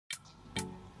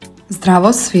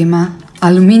Zdravo svima!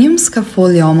 Aluminijumska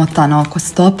folija omotana oko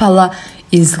stopala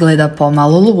izgleda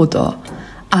pomalo ludo,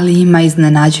 ali ima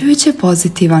iznenađujuće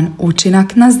pozitivan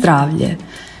učinak na zdravlje.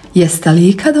 Jeste li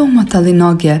ikada umotali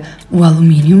noge u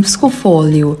aluminijumsku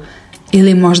foliju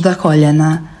ili možda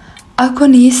koljena? Ako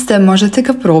niste, možete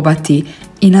ga probati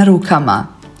i na rukama.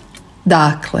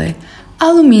 Dakle,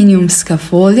 aluminijumska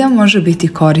folija može biti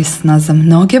korisna za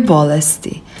mnoge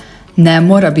bolesti. Ne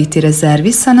mora biti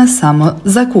rezervisana samo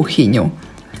za kuhinju.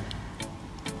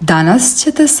 Danas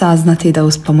ćete saznati da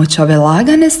uz pomoć ove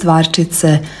lagane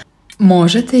stvarčice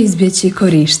možete izbjeći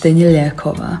korištenje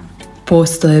lijekova.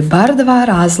 Postoje bar dva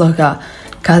razloga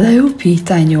kada je u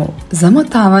pitanju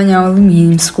zamotavanja u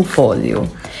aluminijumsku foliju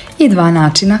i dva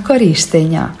načina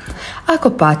korištenja. Ako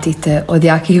patite od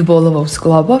jakih bolova u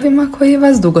zglobovima koji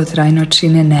vas dugotrajno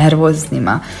čine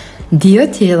nervoznima, dio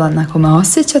tijela na kome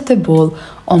osjećate bol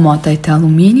omotajte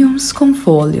aluminijumskom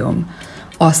folijom.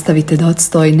 Ostavite da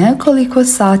odstoji nekoliko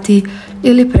sati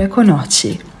ili preko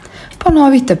noći.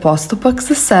 Ponovite postupak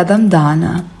za 7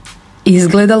 dana.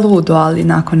 Izgleda ludo, ali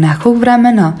nakon nekog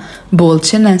vremena bol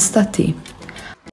će nestati.